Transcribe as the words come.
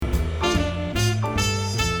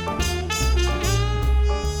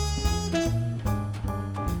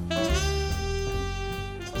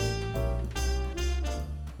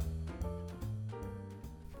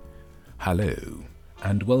Hello,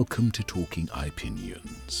 and welcome to Talking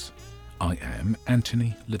Opinions. I am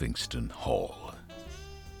Anthony Livingston Hall.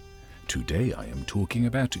 Today I am talking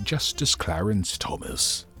about Justice Clarence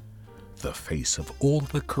Thomas, the face of all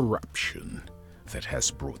the corruption that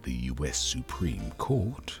has brought the US Supreme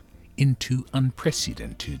Court into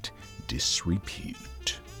unprecedented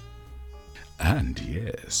disrepute. And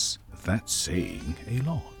yes, that's saying a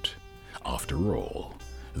lot. After all,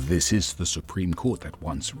 this is the Supreme Court that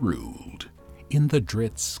once ruled, in the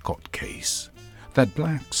Dred Scott case, that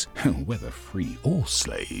blacks, whether free or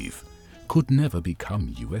slave, could never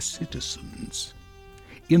become US citizens.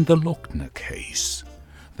 In the Lochner case,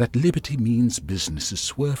 that liberty means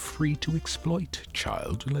businesses were free to exploit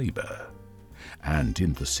child labor. And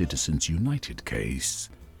in the Citizens United case,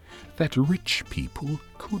 that rich people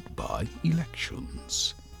could buy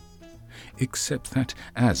elections. Except that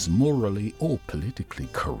as morally or politically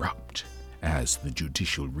corrupt as the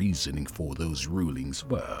judicial reasoning for those rulings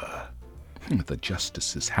were, the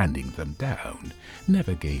justices handing them down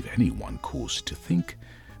never gave anyone cause to think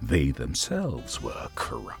they themselves were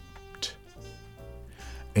corrupt.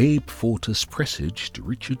 Abe Fortas presaged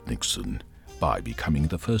Richard Nixon by becoming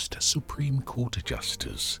the first Supreme Court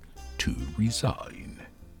justice to resign.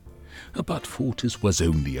 But Fortas was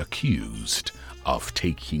only accused of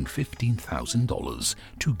taking $15,000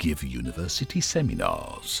 to give university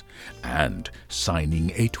seminars and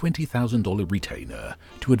signing a $20,000 retainer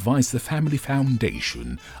to advise the family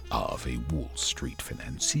foundation of a Wall Street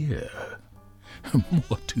financier.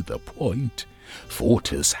 More to the point,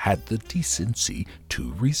 Fortas had the decency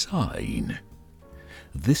to resign.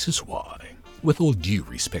 This is why, with all due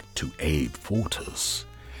respect to Abe Fortas,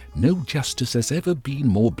 no justice has ever been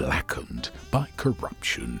more blackened by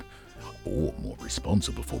corruption or more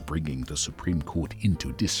responsible for bringing the Supreme Court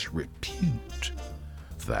into disrepute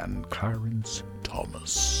than Clarence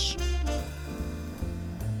Thomas.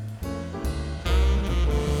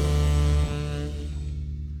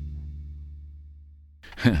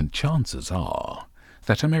 And chances are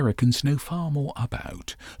that Americans know far more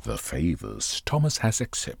about the favors Thomas has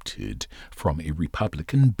accepted from a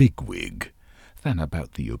Republican bigwig than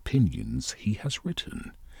about the opinions he has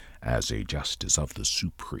written as a justice of the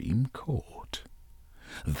Supreme Court.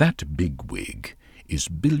 That bigwig is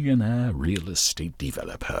billionaire real estate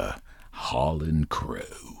developer Harlan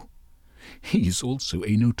Crow. He's also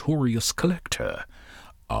a notorious collector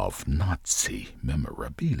of Nazi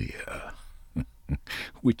memorabilia,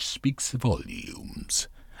 which speaks volumes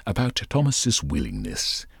about Thomas's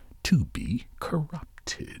willingness to be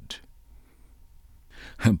corrupted.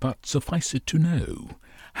 But suffice it to know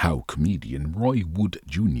how comedian Roy Wood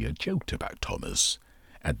Jr. joked about Thomas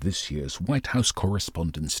at this year's White House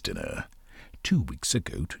Correspondents' Dinner 2 weeks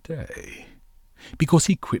ago today, because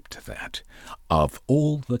he quipped that, of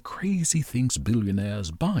all the crazy things billionaires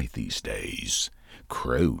buy these days,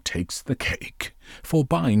 Crow takes the cake for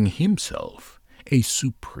buying himself a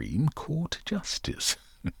Supreme Court justice.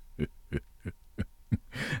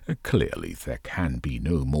 Clearly there can be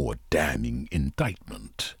no more damning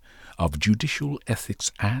indictment of judicial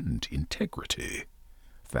ethics and integrity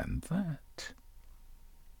than that.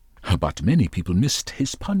 But many people missed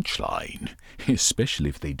his punchline, especially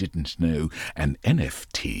if they didn't know an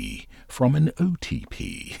NFT from an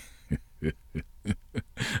OTP.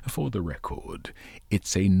 For the record,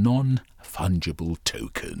 it's a non-fungible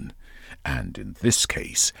token, and in this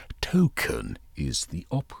case, token is the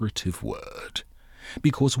operative word,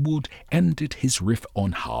 because Wood ended his riff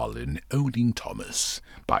on Harlan owning Thomas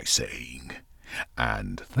by saying,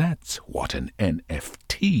 "And that's what an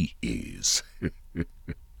NFT is."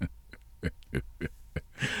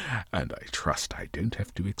 And I trust I don't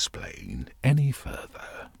have to explain any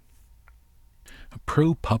further.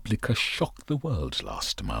 ProPublica shocked the world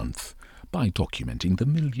last month by documenting the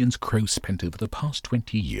millions Crow spent over the past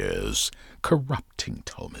 20 years corrupting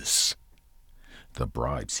Thomas. The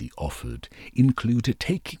bribes he offered included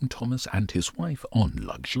taking Thomas and his wife on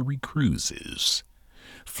luxury cruises,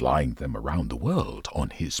 flying them around the world on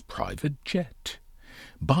his private jet,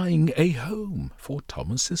 buying a home for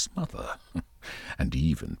Thomas's mother, and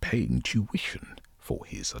even paying tuition for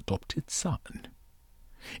his adopted son.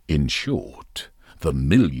 In short, the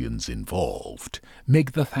millions involved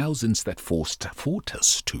make the thousands that forced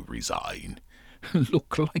Fortas to resign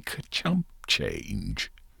look like a chump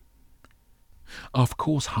change. Of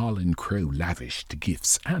course, Harlan Crow lavished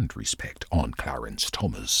gifts and respect on Clarence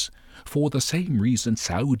Thomas, for the same reason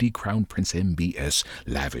Saudi Crown Prince MBS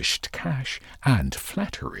lavished cash and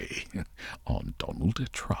flattery on Donald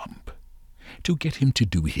Trump, to get him to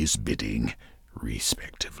do his bidding,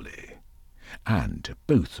 respectively. And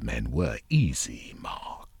both men were easy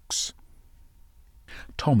marks.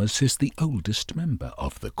 Thomas is the oldest member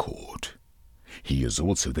of the court. He is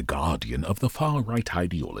also the guardian of the far-right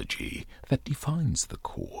ideology that defines the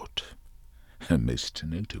court. Most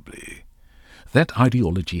notably, that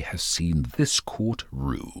ideology has seen this court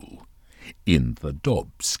rule, in the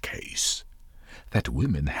Dobbs case, that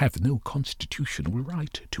women have no constitutional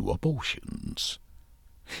right to abortions.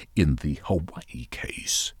 In the Hawaii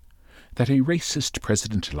case, that a racist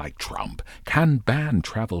president like Trump can ban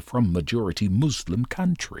travel from majority Muslim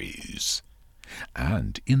countries.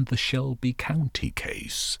 And in the Shelby County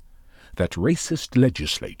case, that racist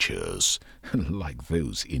legislatures, like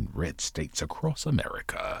those in red states across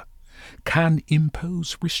America, can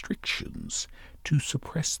impose restrictions to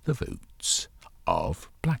suppress the votes of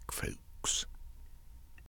black folks.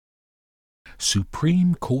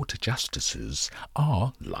 Supreme Court justices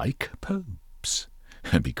are like popes,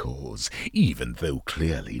 because even though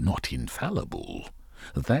clearly not infallible,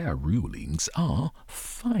 their rulings are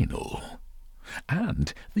final.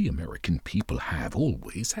 And the American people have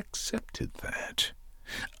always accepted that.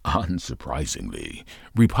 Unsurprisingly,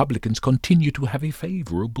 Republicans continue to have a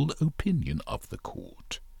favorable opinion of the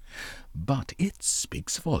court. But it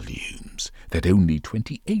speaks volumes that only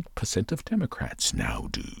 28% of Democrats now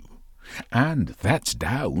do. And that's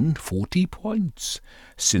down 40 points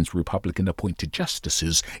since Republican-appointed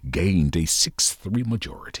justices gained a 6-3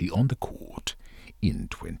 majority on the court in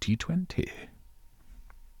 2020.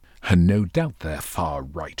 And no doubt their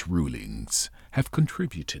far-right rulings have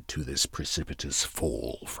contributed to this precipitous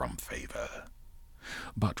fall from favour.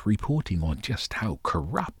 But reporting on just how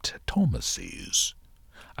corrupt Thomas is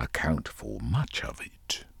account for much of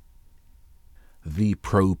it. The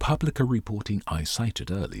ProPublica reporting I cited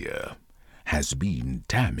earlier has been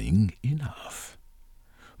damning enough.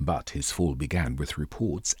 But his fall began with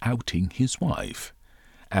reports outing his wife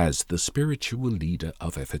as the spiritual leader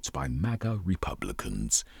of efforts by MAGA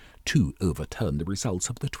Republicans to overturn the results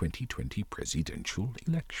of the 2020 presidential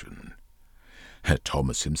election.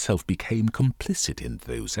 Thomas himself became complicit in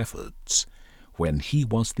those efforts when he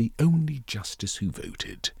was the only justice who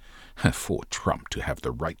voted for Trump to have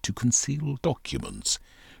the right to conceal documents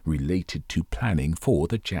related to planning for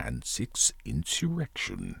the Jan 6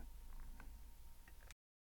 insurrection.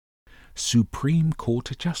 Supreme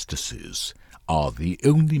Court justices are the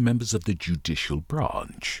only members of the judicial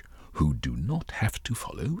branch who do not have to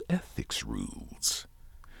follow ethics rules.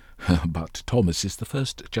 But Thomas is the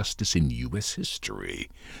first justice in U.S. history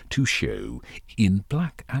to show in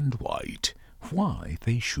black and white why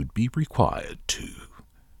they should be required to.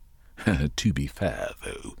 To be fair,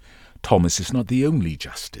 though, Thomas is not the only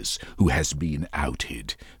justice who has been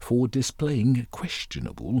outed for displaying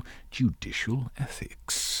questionable judicial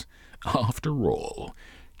ethics. After all,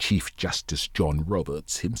 Chief Justice John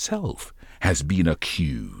Roberts himself has been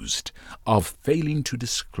accused of failing to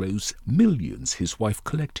disclose millions his wife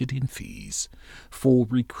collected in fees for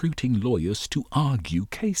recruiting lawyers to argue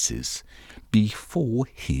cases before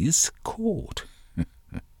his court.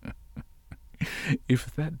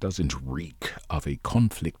 If that doesn't reek of a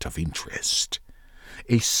conflict of interest,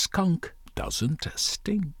 a skunk doesn't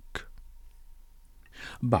stink.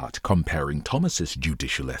 But comparing Thomas's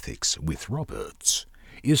judicial ethics with Roberts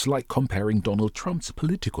is like comparing Donald Trump's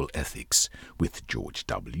political ethics with George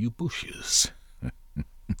W. Bush's.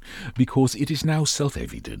 Because it is now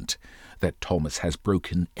self-evident that Thomas has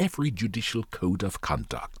broken every judicial code of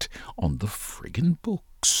conduct on the friggin'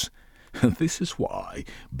 books. This is why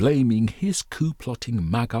blaming his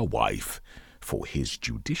coup-plotting MAGA wife for his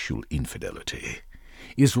judicial infidelity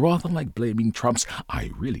is rather like blaming Trump's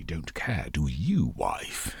 "I really don't care, do you"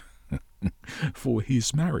 wife for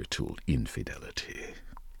his marital infidelity.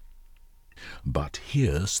 But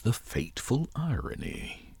here's the fateful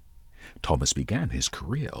irony. Thomas began his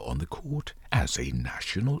career on the court as a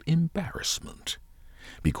national embarrassment,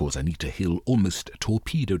 because Anita Hill almost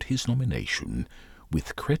torpedoed his nomination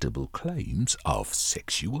with credible claims of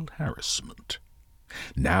sexual harassment.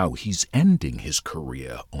 Now he's ending his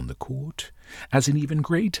career on the court as an even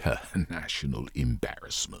greater national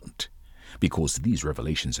embarrassment, because these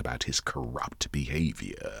revelations about his corrupt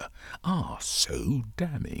behavior are so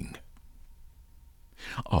damning.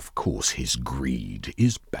 Of course, his greed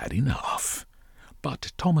is bad enough,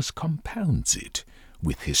 but Thomas compounds it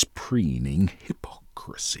with his preening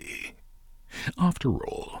hypocrisy. After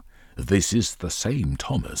all, this is the same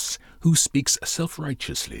Thomas who speaks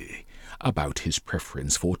self-righteously about his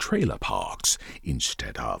preference for trailer parks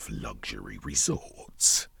instead of luxury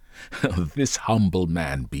resorts. This humble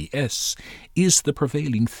man BS is the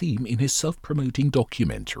prevailing theme in his self-promoting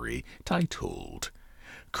documentary titled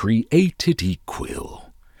Created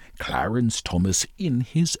Equal, Clarence Thomas in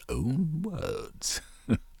his own words.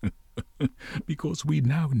 because we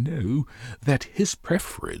now know that his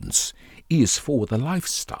preference is for the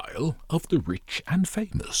lifestyle of the rich and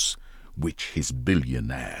famous, which his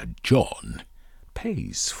billionaire John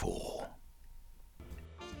pays for.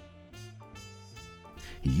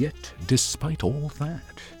 Yet, despite all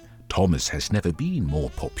that, Thomas has never been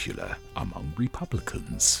more popular among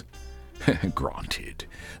Republicans. Granted,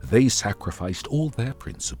 they sacrificed all their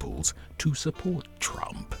principles to support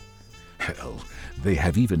Trump. Hell, they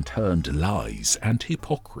have even turned lies and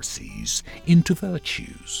hypocrisies into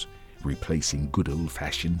virtues, replacing good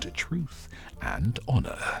old-fashioned truth and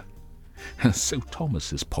honor. So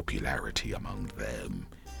Thomas's popularity among them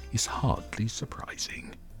is hardly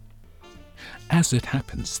surprising. As it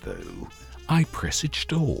happens, though, I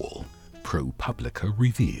presaged all, ProPublica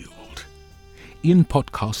revealed. In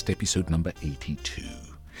podcast episode number 82,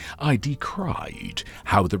 I decried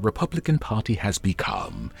how the Republican Party has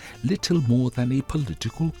become little more than a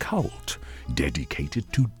political cult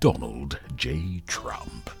dedicated to Donald J.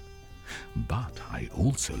 Trump. But I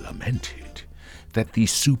also lamented that the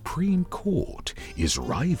Supreme Court is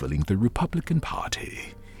rivaling the Republican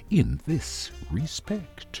Party in this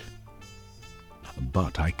respect.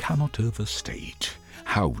 But I cannot overstate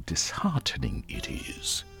how disheartening it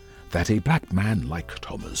is that a black man like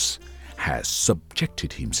Thomas has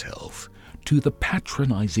subjected himself to the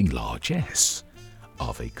patronizing largesse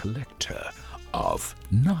of a collector of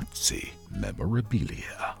Nazi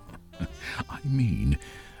memorabilia. I mean,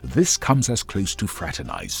 this comes as close to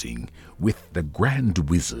fraternizing with the Grand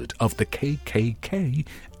Wizard of the KKK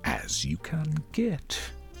as you can get.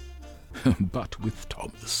 But with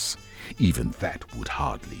Thomas, even that would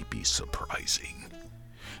hardly be surprising,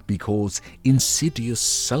 because insidious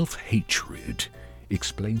self-hatred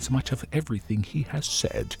explains much of everything he has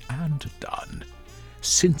said and done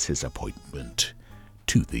since his appointment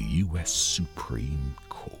to the U.S. Supreme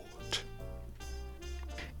Court.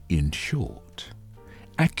 In short,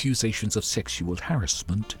 accusations of sexual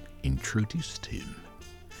harassment introduced him.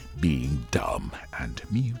 Being dumb and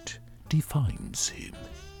mute defines him,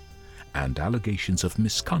 and allegations of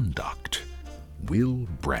misconduct will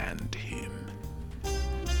brand him.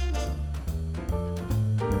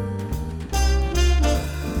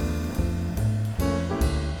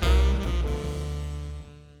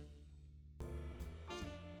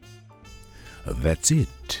 That's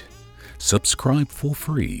it. Subscribe for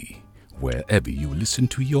free wherever you listen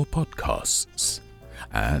to your podcasts.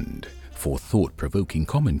 And for thought-provoking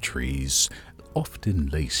commentaries, often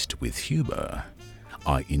laced with humor,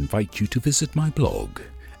 I invite you to visit my blog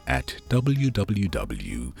at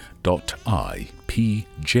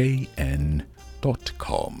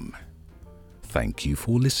www.ipinionsj.com. Thank you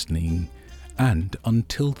for listening, and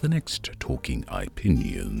until the next Talking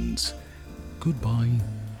Opinions, goodbye.